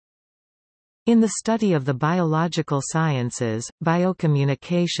In the study of the biological sciences,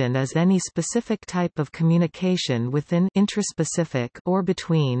 biocommunication is any specific type of communication within interspecific or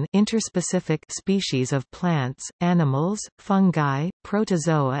between interspecific species of plants, animals, fungi,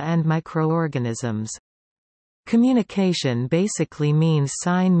 protozoa and microorganisms. Communication basically means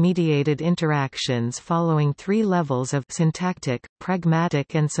sign-mediated interactions following three levels of syntactic,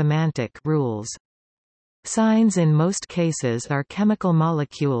 pragmatic and semantic rules. Signs in most cases are chemical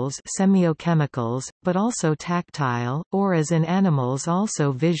molecules, semiochemicals, but also tactile, or as in animals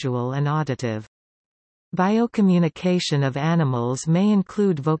also visual and auditive. Biocommunication of animals may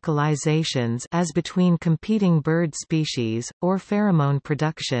include vocalizations as between competing bird species, or pheromone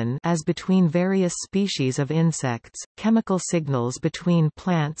production as between various species of insects, chemical signals between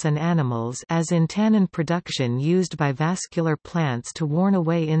plants and animals as in tannin production used by vascular plants to warn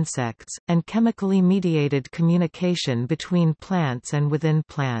away insects, and chemically mediated communication between plants and within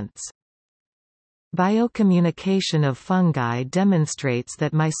plants. Biocommunication of fungi demonstrates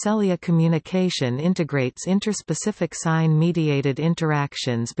that mycelia communication integrates interspecific sign-mediated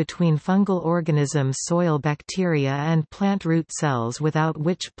interactions between fungal organisms, soil bacteria and plant root cells without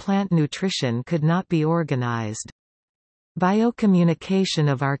which plant nutrition could not be organized. Biocommunication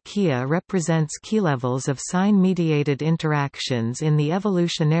of archaea represents key levels of sign-mediated interactions in the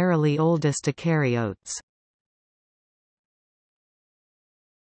evolutionarily oldest eukaryotes.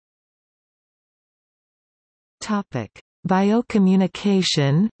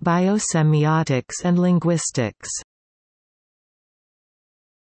 Biocommunication, biosemiotics and linguistics.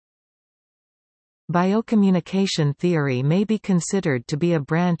 Biocommunication theory may be considered to be a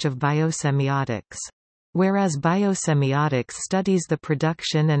branch of biosemiotics. Whereas biosemiotics studies the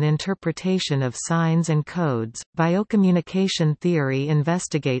production and interpretation of signs and codes, biocommunication theory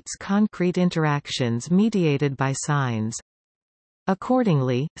investigates concrete interactions mediated by signs.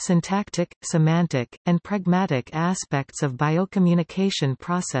 Accordingly, syntactic, semantic, and pragmatic aspects of biocommunication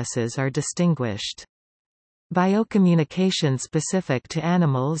processes are distinguished. Biocommunication specific to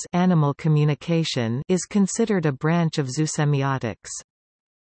animals, animal communication, is considered a branch of zoosemiotics.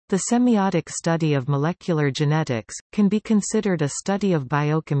 The semiotic study of molecular genetics can be considered a study of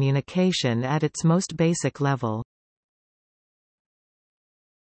biocommunication at its most basic level.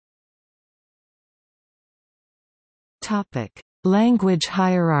 Topic: Language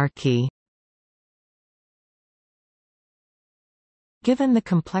hierarchy. Given the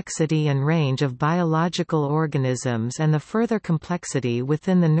complexity and range of biological organisms and the further complexity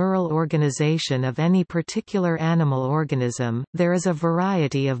within the neural organization of any particular animal organism, there is a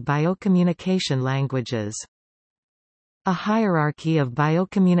variety of biocommunication languages. A hierarchy of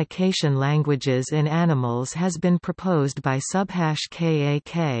biocommunication languages in animals has been proposed by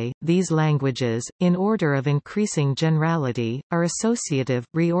 #KAK. These languages, in order of increasing generality, are associative,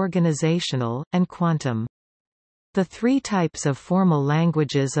 reorganizational, and quantum. The three types of formal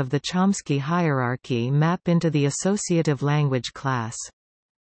languages of the Chomsky hierarchy map into the associative language class.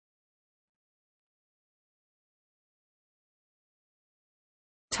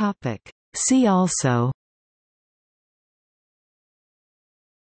 See also: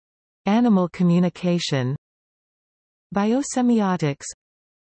 Animal communication, biosemiotics,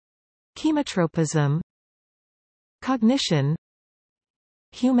 chemotropism, cognition,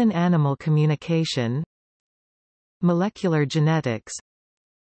 human-animal communication, molecular genetics,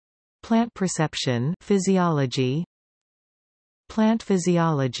 plant perception, physiology, plant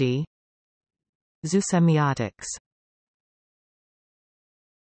physiology, zoosemiotics.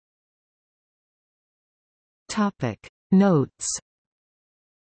 Topic Notes.